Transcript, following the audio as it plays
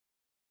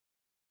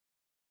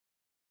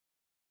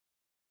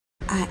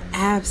I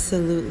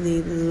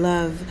absolutely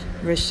love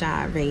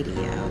Rashad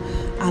Radio.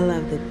 I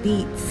love the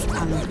beats.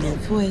 I love my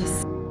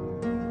voice.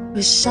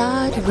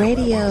 Rashad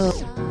Radio.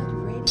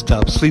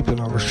 Stop sleeping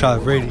on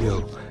Rashad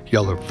Radio.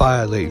 Y'all are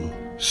violating.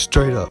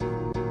 Straight up.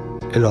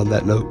 And on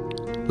that note,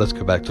 let's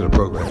go back to the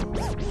program.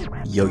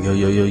 Yo,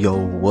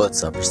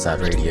 what's up, Rashad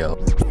Radio?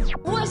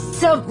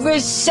 What's up,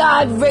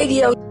 Rashad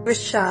Radio?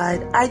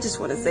 Rashad, I just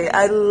want to say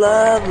I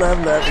love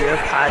your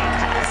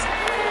podcast.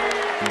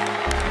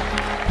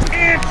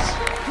 It's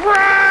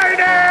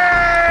Friday!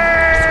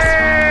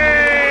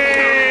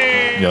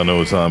 Y'all know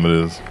what time it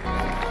is.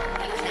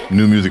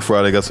 New Music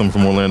Friday, got something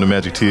from Orlando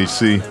Magic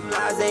THC.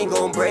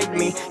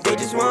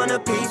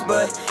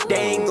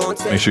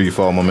 Make sure you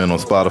follow my man on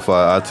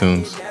Spotify,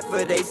 iTunes.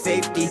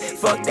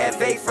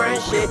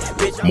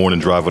 Morning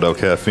Drive Without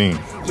Caffeine.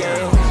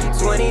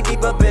 20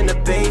 deep up in the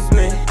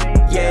basement.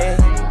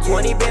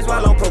 20 bands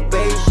while on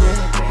probation.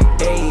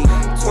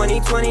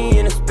 2020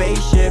 in a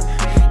spaceship.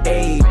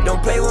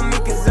 Don't play with me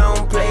cause I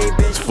don't play,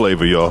 bitch. It's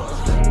flavor, y'all.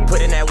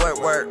 Put in that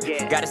work.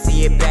 Gotta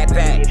see it back.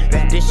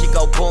 This shit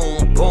go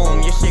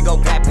boom, your shit go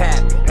pat.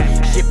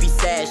 Shit be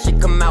sad, shit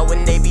come out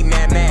when they be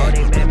mad.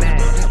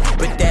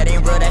 But that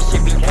ain't real, that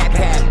shit be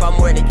cap. I'm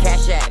where the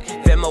cash at,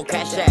 Venmo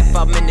cash app.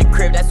 I'm in the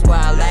crib, that's why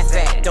I laugh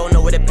at. Don't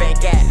know where the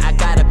bank at, I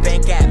got a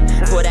bank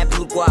app. For that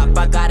blue guap,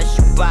 I got a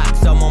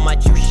shoebox. I'm on my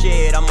true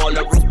shit, I'm on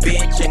the roof,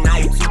 bitch, and now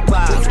you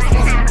Tupac.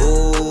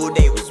 Ooh,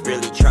 they was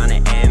really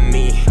tryna end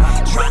me.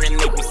 Tryna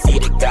make me see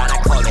the God, I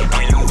call it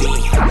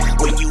envy.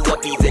 When you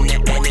up, even the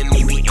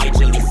enemy, we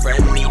angely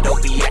friendly.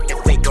 Don't be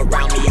acting fake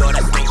around me, or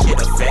that fake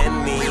shit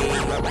offend me.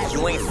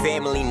 You ain't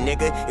family,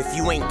 nigga. If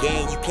you ain't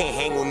gang, you can't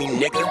hang with me,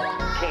 nigga.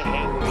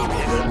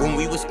 When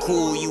we was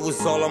cool, you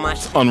was all on my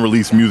shit.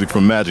 Unreleased music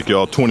from Magic,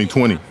 y'all,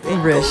 2020.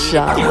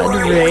 Rashad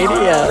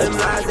Radio.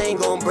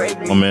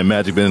 My man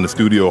Magic been in the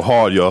studio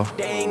hard, y'all.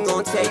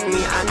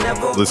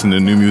 Listen to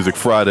New Music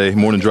Friday,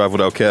 Morning Drive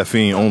Without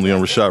Caffeine, only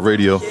on Rashad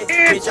Radio.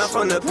 It's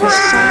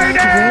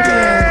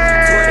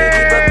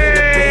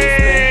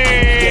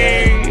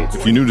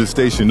If you're new to the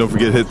station, don't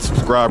forget to hit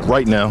subscribe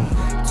right now.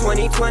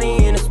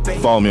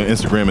 Follow me on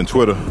Instagram and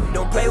Twitter.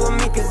 Don't play with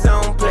me cause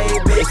I don't play,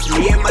 bitch. It's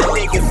me and my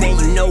niggas, and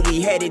you know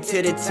we headed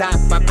to the top.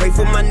 I pray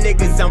for my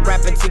niggas, I'm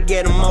rapping to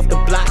get them off the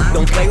block.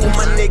 Don't play with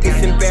my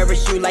niggas,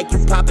 embarrass you like you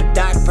Papa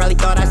Doc. Probably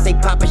thought I say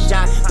Papa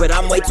Shot, but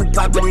I'm way too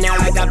Papa now.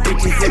 I got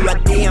bitches in my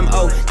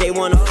DMO, they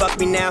wanna fuck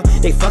me now.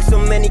 They fuck so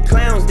many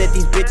clowns that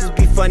these bitches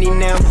be funny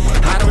now.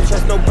 I don't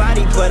trust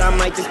nobody, but I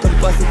might just come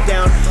bust it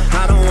down.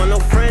 I don't want no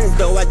friends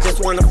though, I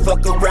just wanna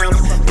fuck around.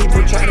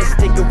 People try to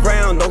stick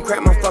around, don't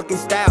crap my fucking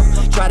style.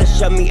 Try to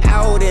shut me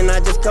out and I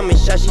just come and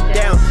shut you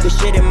down. This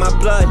shit in my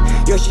blood,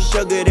 yo, shit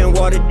sugar and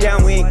watered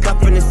down. We ain't cut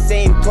from the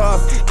same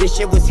cloth, this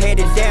shit was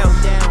headed down.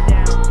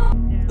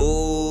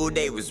 Ooh,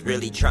 they was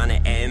really trying to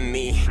end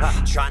me.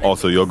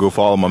 Also, y'all go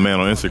follow my man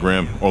on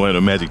Instagram, Orlando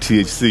Magic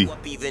THC.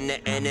 Even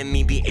the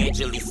enemy be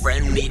angely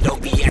friendly.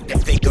 Don't be acting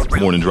fake around.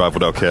 Morning Drive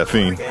Without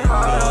Caffeine.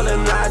 All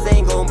them lies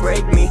ain't gon'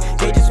 break me.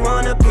 They just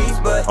want a piece,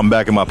 but I'm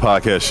back in my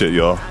podcast shit,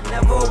 y'all.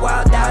 never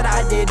wild out,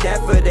 I did that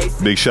for they.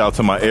 Big shout out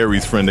to my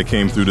Aries friend that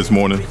came through this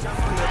morning.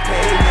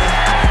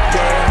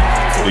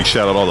 Big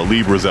shout out all the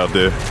Libras out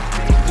there.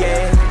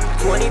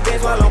 20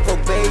 bands while on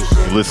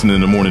probation.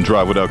 Listening to Morning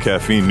Drive Without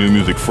Caffeine, New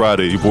Music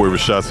Friday. Your boy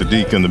Rashad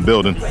Sadiq in the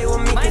building. Play with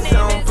me cause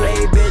I don't play,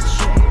 bitch.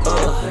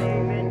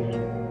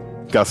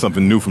 Got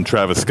something new from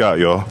Travis Scott,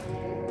 y'all.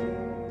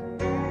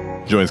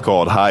 Joint's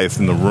called Highest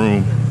in the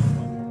Room.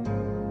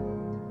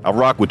 I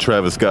rock with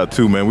Travis Scott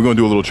too, man. We're gonna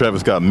do a little Travis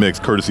Scott mix,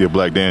 courtesy of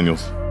Black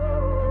Daniels.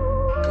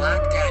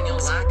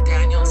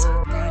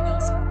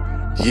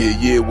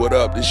 Yeah, what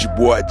up? This your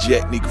boy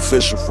Jack Nick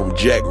Official from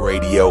Jack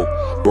Radio.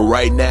 But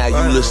right now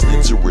you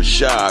listening to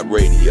Rashad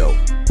Radio.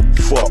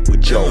 Fuck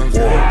with your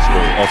boy.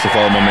 Also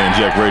follow my man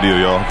Jack Radio,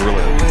 y'all.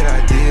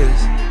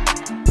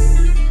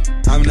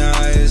 I'm the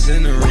highest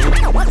in the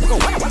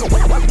room.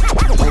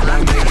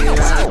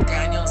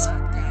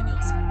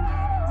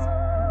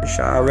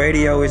 Rashad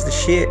Radio is the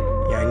shit.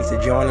 Y'all need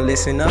to join and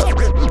listen up.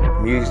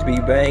 Music be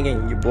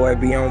banging, your boy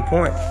be on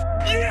point.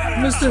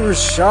 Mr.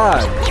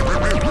 Rashad.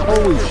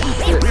 Holy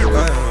shit.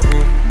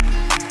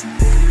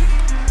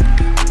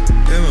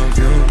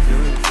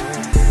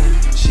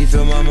 She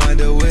fill my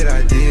mind up with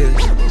ideas.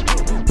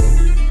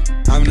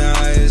 I'm the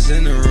highest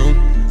in the room.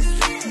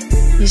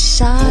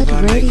 Rashad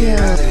Radio.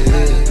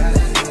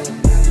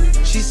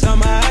 She saw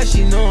my eyes,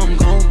 she know I'm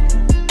gone.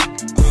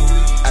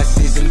 I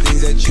see some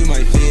things that you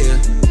might fear.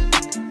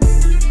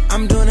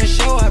 I'm doing a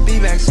show, I'll be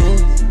back soon.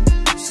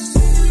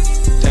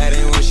 That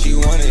ain't what she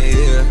wanna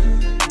hear.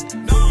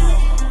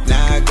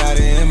 Now I got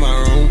it in my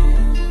room.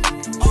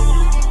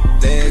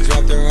 Legs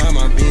wrapped around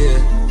my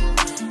beard.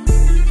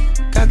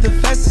 Got the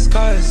fastest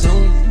car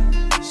Zoom.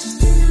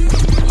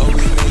 Oh,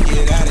 we make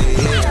it out of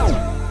here.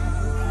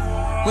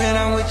 When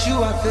I'm with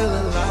you, I feel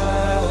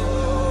alive.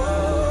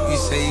 You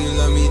say you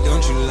love me,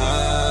 don't you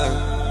lie?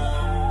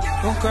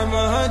 Don't cry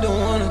my heart, don't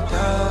wanna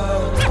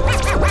die.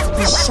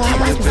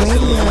 Rashad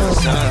Radio.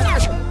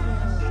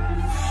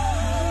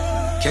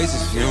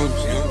 Cases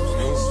fumes.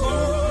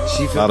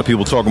 A lot of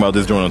people talking about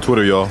this joint on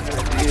Twitter, y'all.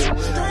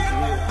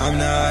 I'm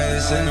the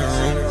highest in the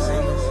room.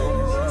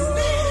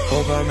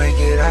 Hope I make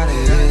it out of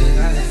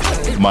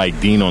here. Mike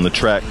Dean on the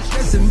track.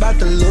 Stressing about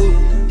the loot.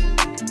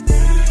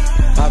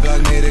 My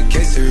block made a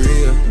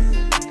quesadilla.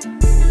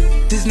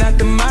 This not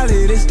the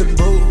molly, this the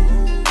boot.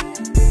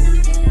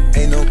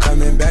 Ain't no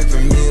coming back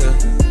from here.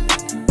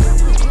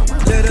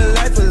 Live a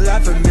life a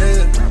lot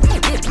familiar.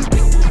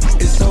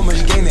 It's so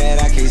much game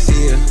that I can't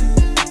see it.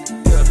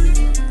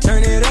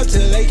 Turn it up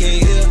till they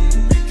can't hear.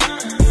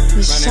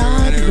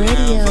 Rashad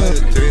Radio.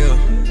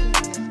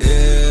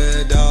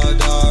 Yeah, dog,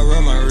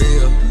 run my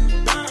reel.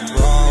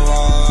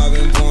 Raw, I've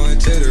been going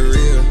to the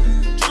real.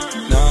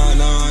 Nah,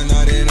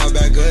 they not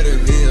back of the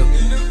veil.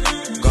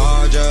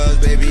 Gorgeous,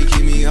 baby,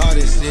 keep me hard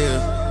and still.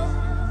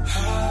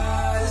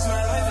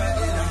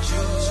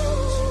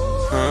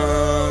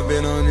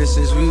 Been on this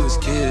since we was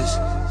kids.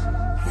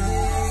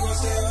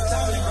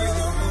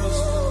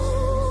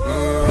 I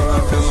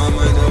fill my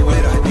mind up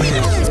with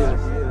ideas.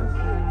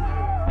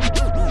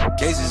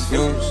 Cases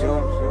fumes.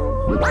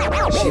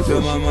 She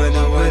fill my mind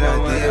up with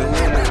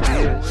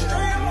ideas.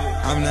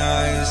 I'm the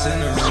highest in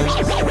the room.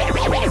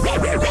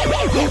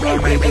 Hope I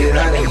make it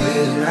out of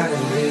here.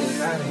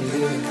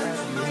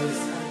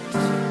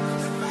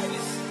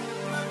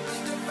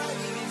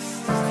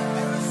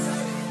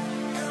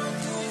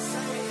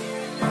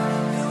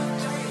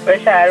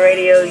 Rashad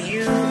Radio,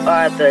 you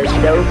are the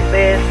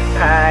dopest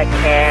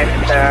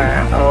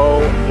podcaster,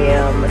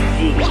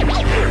 OMG.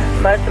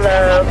 Much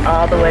love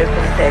all the way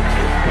from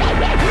Texas.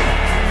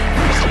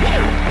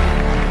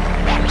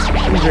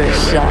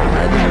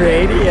 Rashad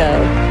Radio.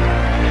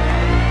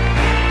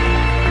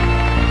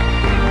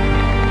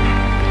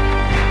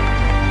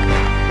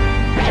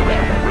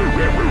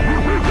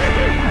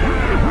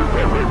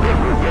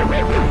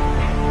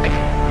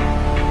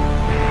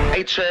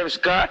 Hey Travis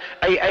Scott,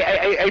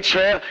 hey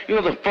Trav, you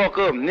know the fuck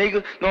up,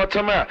 nigga. Know what I'm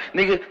talking about?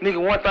 Nigga,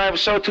 one thing for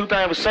sure, two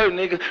things for certain,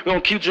 nigga. We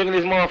gonna keep drinking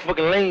this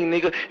motherfucking lean,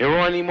 nigga, and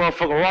run these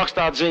motherfucking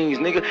rockstar jeans,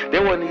 nigga. They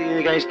wasn't these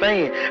niggas ain't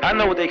stand. I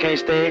know what they can't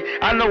stand.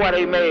 I know why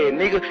they mad,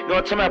 nigga. You know what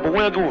I'm talking about? But we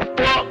don't give a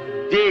fuck.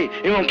 Yeah,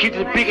 you gonna keep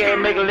the big ass,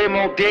 make a little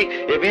more dick.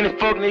 If any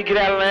fuck nigga get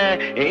out of line,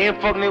 and any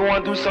fuck nigga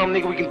wanna do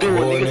something, nigga, we can do it,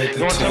 nigga. You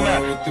know what I'm talking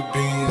about?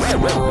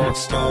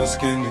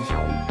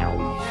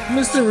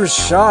 Mr.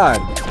 Rashad.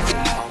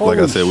 Like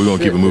I said, we're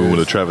gonna keep it moving with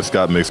a Travis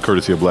Scott mix,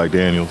 courtesy of Black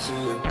Daniels.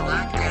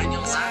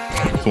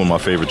 It's one of my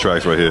favorite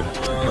tracks right here.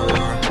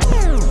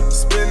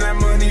 Spend that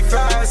money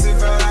fast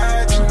if I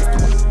had to.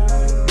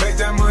 Make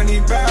that money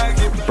back.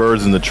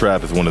 Birds in the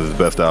Trap is one of his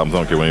best albums. I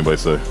don't care what anybody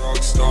say.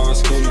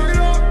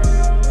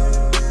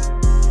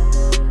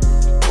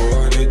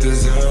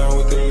 Design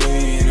with the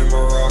lean and my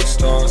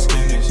rockstar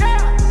skinnies.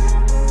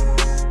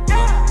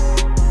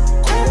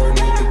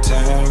 Coordinate the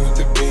time with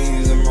the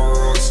beans and my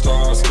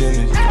rockstar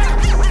skinnies.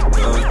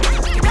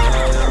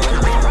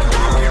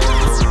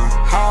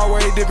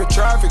 Highway dipping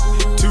traffic,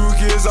 2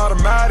 kids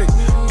automatic.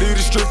 Lead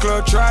the strip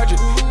club tragic,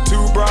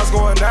 2 bras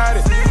going at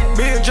it.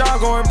 Me and John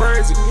going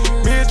crazy,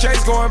 me and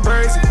Chase going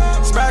crazy.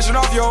 Smashing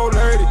off your old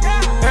lady,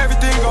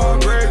 everything going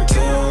great.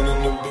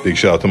 Big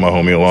shout out to my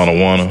homie Alana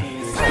Wana.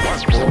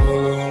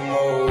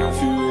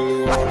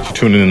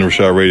 Tuning in to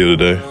Rashad Radio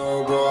today.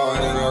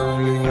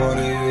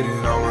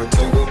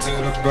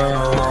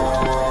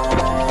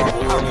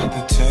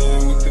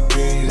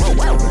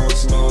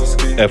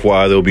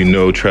 FYI, there'll be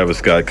no Travis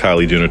Scott,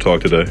 Kylie Jenner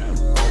talk today.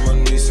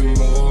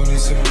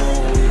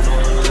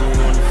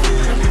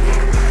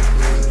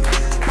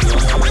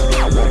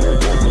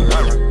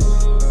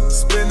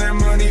 Spend that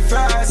money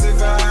fast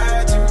if I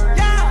had to.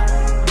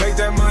 Make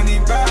that money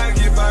back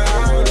if I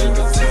had to.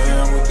 The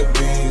tan with the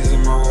beans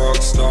and my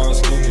rockstar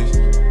skinnies.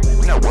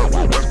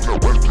 Coordinate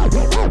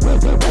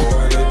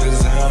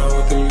design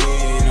with the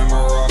lean and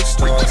my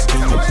rockstar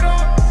skinnies.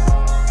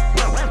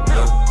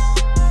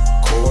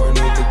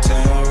 Coordinate the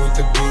tan with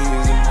the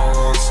beans and my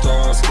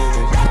rockstar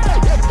skinnies.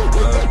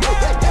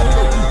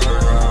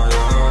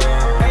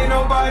 Ain't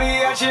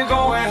nobody out here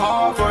going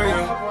hard for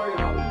you.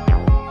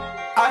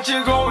 Out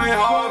here going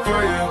hard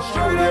for you.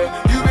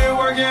 You been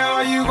working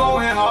hard, you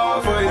going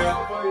hard for you.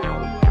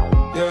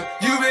 Yeah,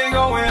 you been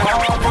going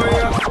hard for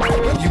you.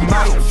 You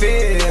might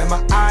fear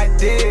my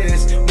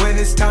ideas when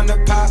it's time to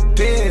pop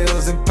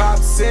pills and pop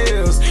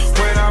seals.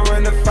 When I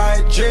run the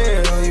fight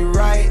drill, you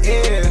right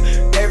here.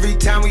 Every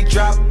time we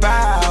drop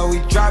out, we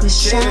drop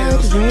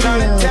chills.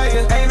 Tryna tell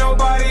you, ain't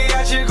nobody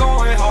out here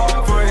going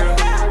hard for you.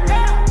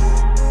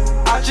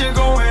 Out here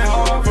going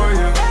hard for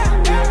you.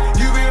 Yeah,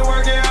 you been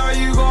working hard,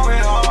 you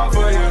going hard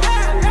for you.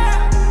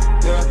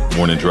 Yeah.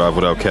 Morning drive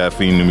without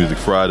caffeine, New Music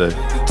Friday. The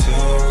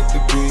tan with the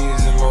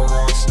beans and my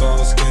rockstar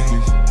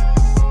skinnies.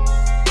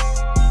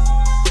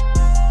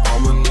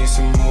 I'ma need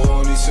some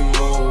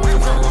more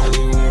if I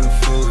really wanna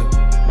feel it.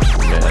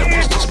 Yeah, I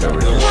just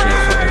discovered this shit.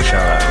 Fucking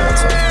shout out. That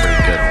sounds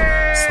pretty good.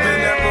 Spend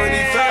that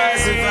money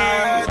fast if I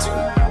had to.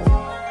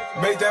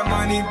 Make that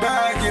money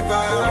back if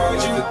I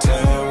had you. The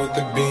tan with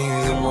the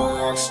beans and my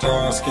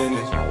rockstar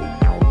skinnies.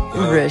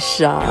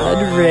 Rashad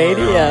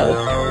Radio.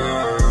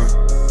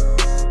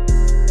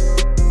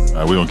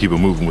 right, we're gonna keep it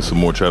moving with some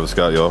more Travis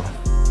Scott, y'all.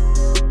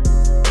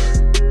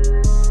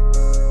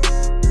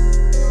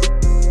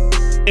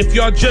 If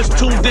y'all just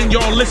tuned in,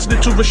 y'all listening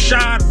to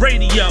Rashad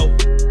Radio.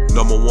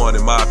 #1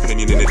 in my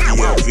opinion in the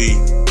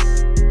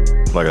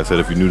DMV. Like I said,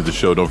 if you're new to the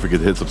show, don't forget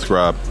to hit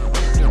subscribe.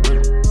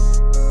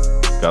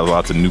 Got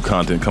lots of new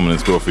content coming in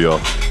store for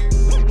y'all.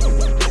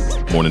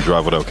 Morning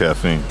drive without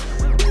caffeine.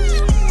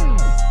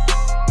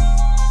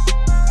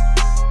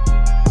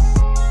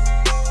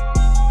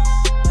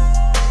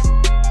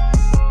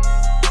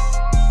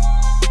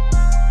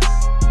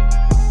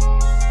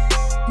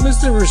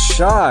 Mr.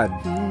 Rashad.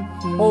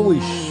 Holy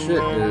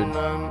shit, dude.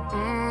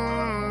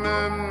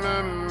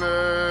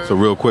 So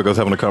real quick, I was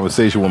having a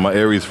conversation with my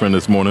Aries friend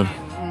this morning.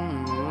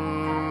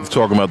 He's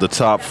talking about the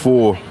top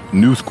 4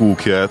 new school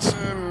cats.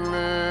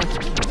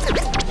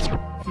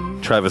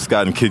 Travis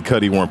Scott and Kid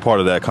Cudi weren't part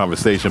of that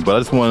conversation, but I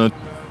just wanted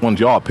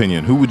y'all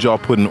opinion. Who would y'all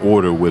put in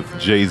order with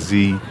J.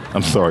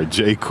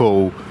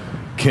 Cole,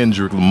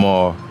 Kendrick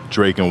Lamar,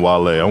 Drake, and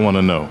Wale? I want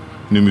to know.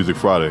 New Music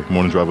Friday,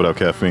 Morning Drive Without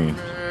Caffeine.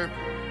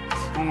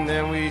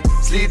 Then we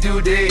sleep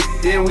through day,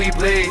 then we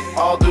play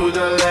all through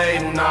the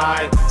late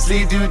night.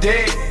 Sleep through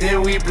day,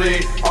 then we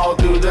play all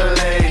through the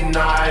late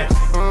night.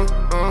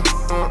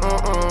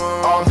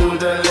 All through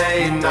the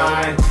late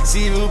night.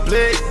 See who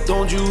play,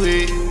 don't you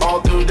hate? All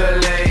through the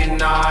late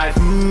night.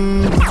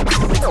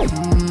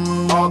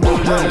 All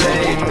through the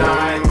late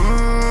night.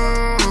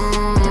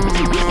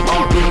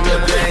 All through the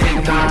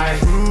late night.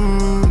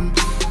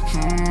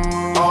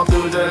 All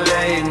through the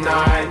late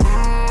night.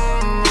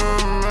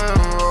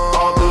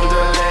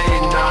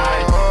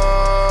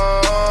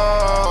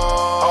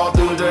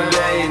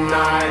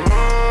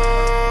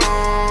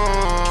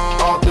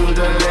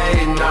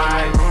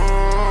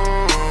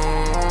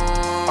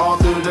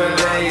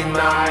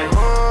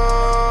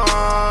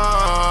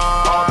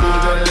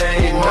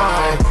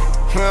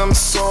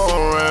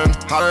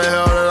 How the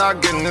hell did I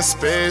get in this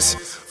space?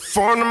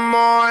 4 in the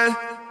morning,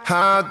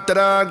 how did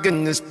I get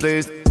in this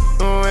place?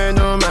 Oh, it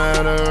don't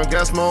matter,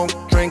 got smoke,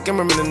 drink, and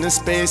we're in this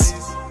space.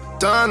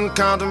 Done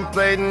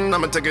contemplating,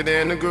 I'ma take it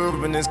in the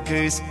groove in this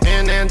case.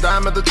 And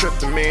I'm at the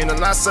tryptamine, the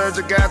last surge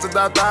of gas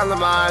without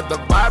dynamite. The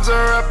vibes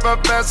are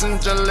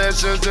effervescent,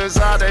 delicious, just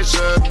how they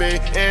should be.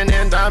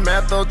 And I'm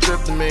at the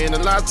tryptamine, the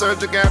last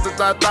surge of gas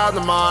without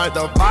dynamite.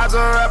 The vibes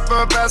are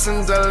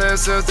effervescent,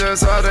 delicious,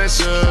 just how they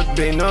should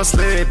be. No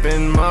sleep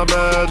in my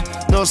bed,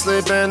 no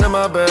sleeping in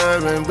my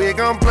bed. And we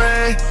gon'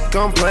 play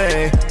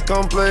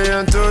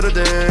until the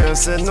day. I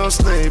said no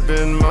sleep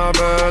in my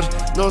bed,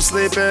 no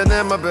sleeping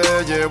in my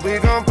bed. Yeah, we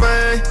gon'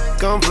 play,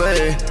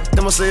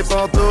 then we'll sleep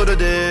all through the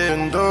day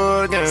and do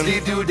it again.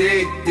 Sleep through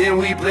day, then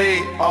we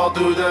play all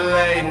through the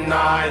late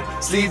night.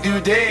 Sleep through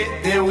day,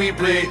 then we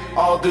play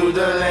all through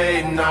the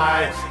late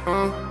night.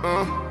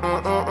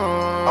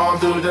 All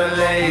through the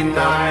late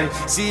night.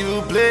 See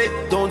who play,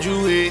 don't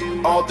you hate?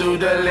 All through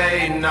the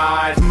late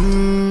night.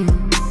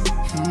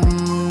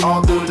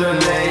 All through the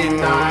late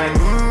night.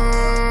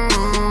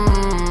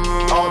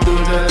 All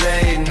through the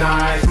late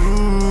night.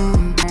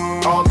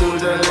 All through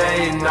the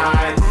late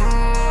night.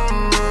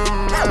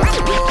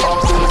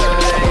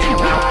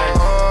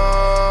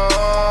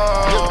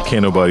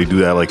 Can't nobody do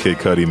that like Kid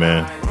Cudi,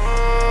 man.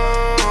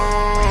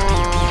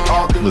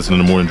 Listen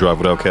to the Morning Drive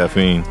Without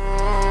Caffeine.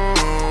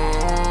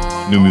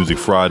 New Music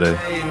Friday.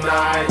 It's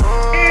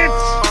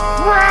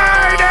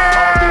Friday!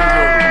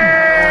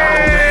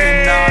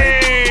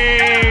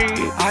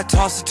 I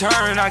toss and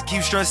turn, I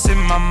keep stressing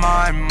my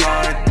mind.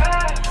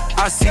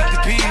 I seek the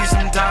peace,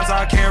 sometimes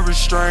I can't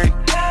restrain.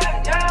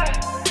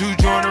 To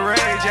join the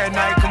rage at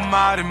night, come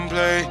out and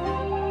play.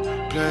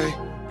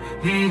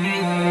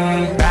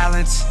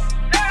 Balance.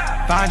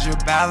 Find your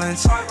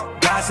balance.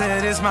 God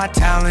said it's my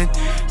talent.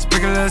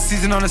 Sprinkle a little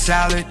season on the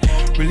salad.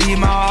 Relieve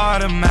my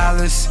heart of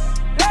malice.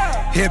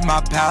 Hit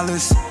my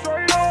palace.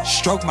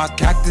 Stroke my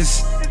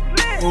cactus.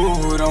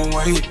 Ooh, don't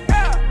wait.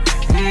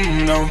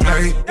 Don't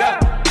play.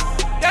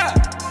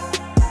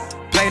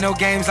 Play no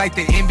games like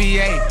the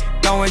NBA.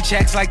 Throwing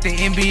checks like the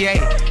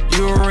NBA.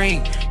 You a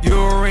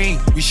ring.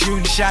 We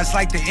shooting shots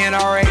like the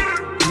NRA.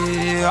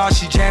 Yeah, all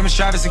she jamming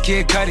Travis and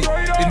Kid Cudi.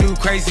 The new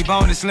Crazy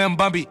Bone and Slim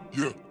Bumpy.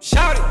 Yeah.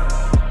 Shout it.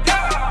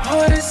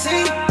 On the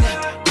scene,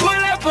 pull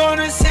up on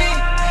the scene,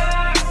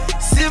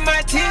 sip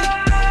my tea,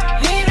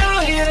 lean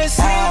on here to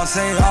see. All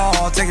say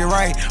all, take it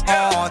right,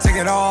 all, take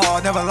it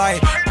all, never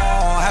light,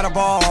 all, had a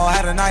ball,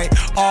 had a night,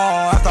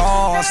 all, after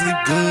all, sleep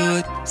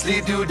good.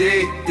 Sleep through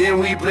day, then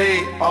we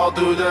play, all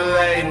through the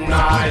late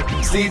night.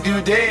 Sleep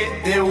through day,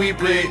 then we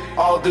play,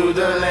 all through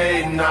the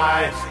late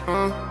night.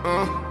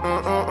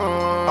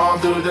 All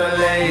through the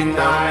late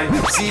night.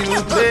 See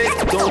who play,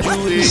 don't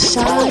you hate,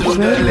 all through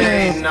the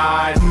late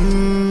night.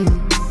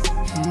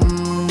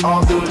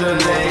 All through the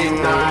late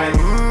night.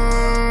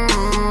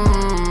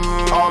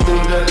 All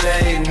through the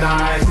late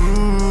night.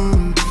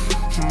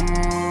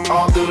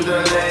 All through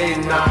the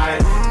late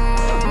night.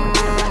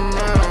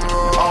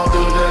 All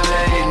through the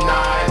late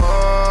night.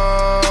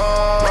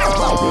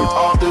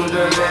 All through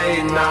the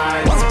late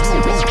night.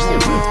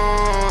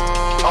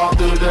 All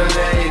through the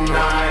late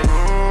night.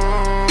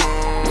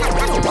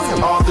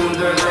 All through the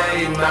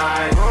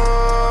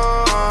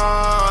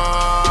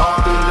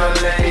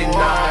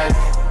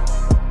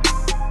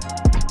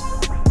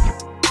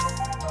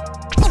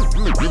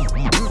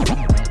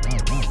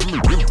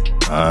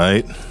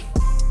Alright.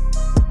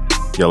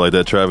 Y'all like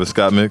that Travis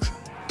Scott mix?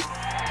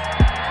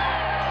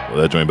 Well,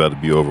 that joint about to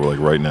be over like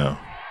right now.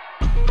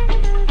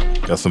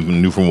 Got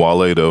something new from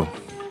Wale though.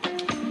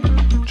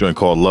 Joint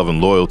called Love and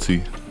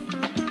Loyalty.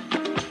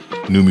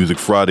 New music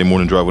Friday,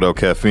 Morning Drive Without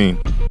Caffeine.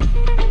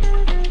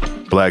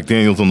 Black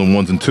Daniels on the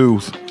 1s and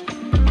 2s.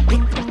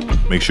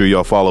 Make sure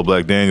y'all follow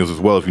Black Daniels as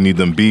well if you need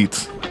them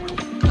beats.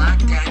 Black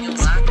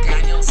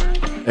Daniels.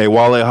 Hey,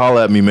 Wale,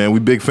 holla at me, man.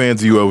 We big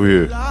fans of you over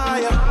here.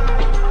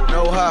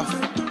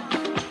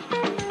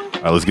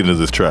 Alright, let's get into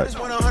this track.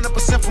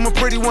 100% from a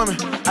pretty woman.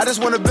 I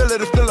just want a villa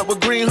to fill up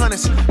with green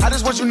hunters. I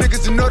just want you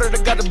niggas to know that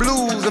I got the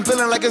blues. I'm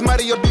feeling like it's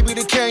Mighty or BB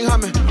the King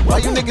humming. Why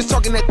you niggas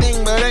talking that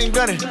thing but ain't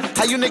done it?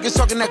 How you niggas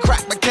talking that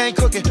crack but can't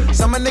cook it?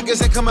 Some of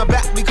niggas ain't coming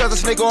back because a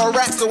snake or a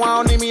rat, so I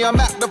don't need me a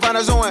map to find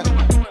a zone.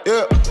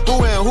 Yeah,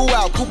 who in, who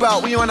out, coop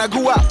out, we on that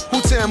go out.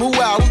 Who Tim, who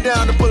out, who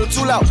down to pull a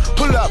tool out.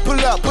 Pull up,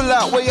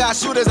 where y'all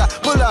shooters at.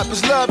 Pull up,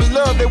 it's love,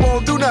 they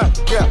won't do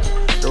nothing. Yeah,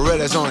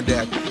 gorillas on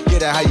deck.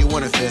 Get it how you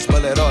want it, fist,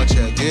 but let all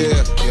check.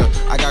 Yeah,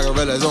 I got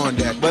gorillas on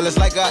deck. Well, it's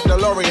like a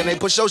DeLorean, they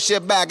push your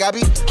shit back. I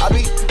be,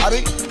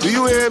 do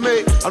you hear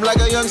me? I'm like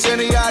a young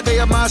Sandy out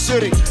there in my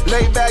city.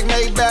 Lay back,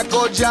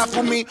 or job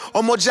for me.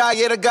 Or more job,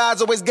 yeah, the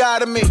guys always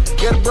guiding me.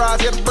 Yeah,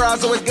 the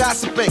bras always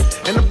gossiping.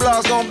 And the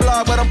blogs gon'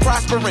 blog, but I'm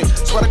prospering.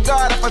 Swear to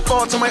God, if I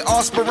fall to my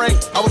offspring,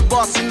 I was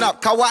bossing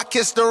up, how I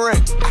kissed the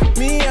ring.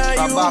 Me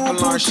and you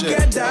put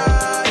together,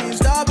 it's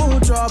double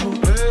trouble.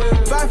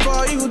 Fight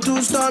for you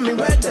to storm me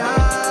weather,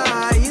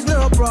 it's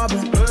no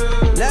problem.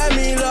 Let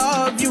me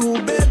love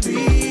you,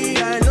 baby,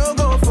 I no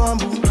go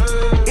fumble.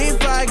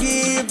 If I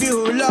give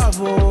you love,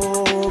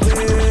 oh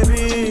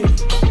baby,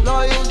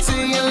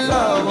 loyalty and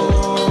love,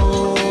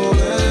 oh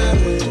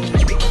baby,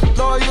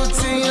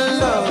 loyalty and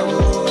love,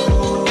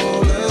 oh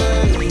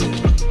baby,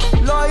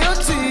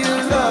 loyalty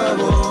and love,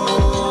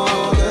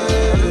 oh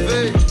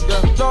baby,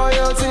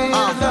 loyalty and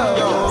love.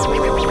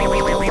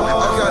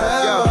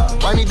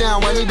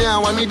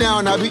 Wind me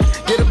down, I be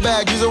get a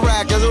bag, use a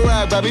rack as a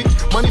rag, baby.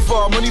 Money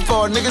fall,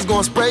 niggas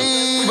gon'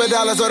 spray. But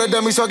dollars or the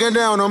dummies talking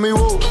down on me,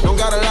 woo. Don't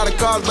got a lot of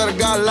cars, but I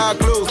got a lot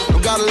of clothes.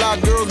 Don't got a lot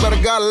of girls, but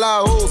I got a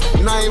lot of hoes.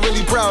 And I ain't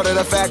really proud of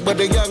the fact, but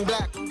the young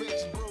black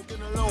bitch broken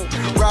alone.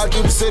 Ride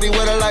through the city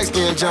with a light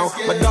skin Joan.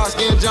 My dark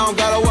skin Joan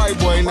got a white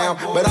boy now.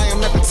 But I am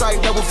not the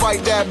type that will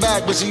fight that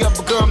back. But she up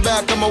and come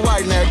back, I'm a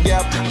white neck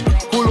gap.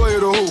 Who loyal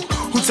to who?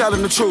 Who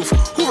telling the truth?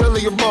 Who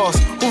really a boss?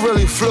 Who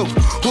really a fluke?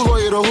 Who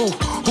loyal to who?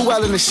 Who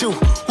out in the shoe?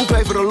 Who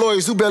pay for the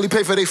lawyers? Who barely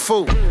pay for their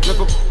food?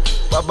 Nigga,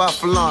 bye-bye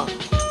for long.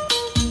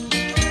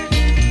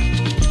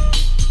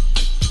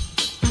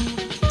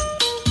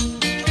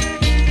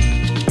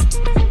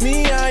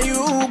 Me and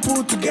you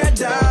put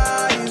together,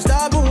 it's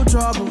double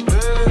trouble.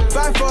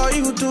 Fight for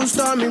you to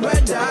storm me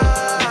weather,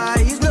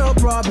 it's no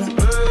problem.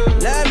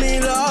 Let me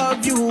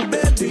love you,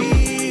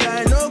 baby,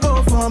 I no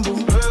go fumble.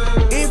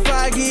 If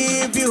I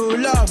give you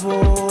love,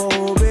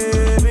 oh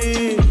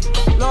baby,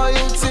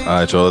 loyalty. All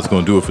right, y'all, that's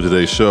going to do it for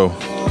today's show.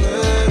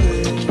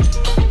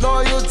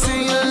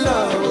 Loyalty and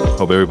love.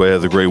 Hope everybody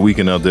has a great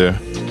weekend out there.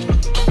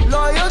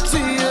 Loyalty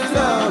and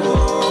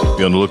love.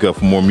 Be on the lookout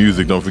for more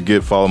music. Don't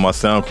forget, follow my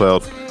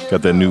SoundCloud.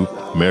 Got that new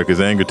America's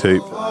Anger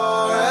tape.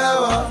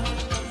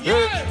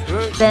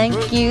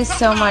 Thank you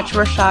so much,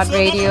 Rashad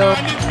Radio.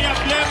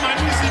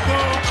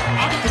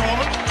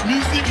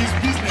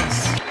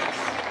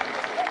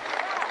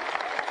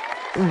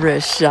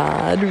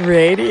 Rashad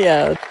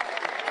Radio.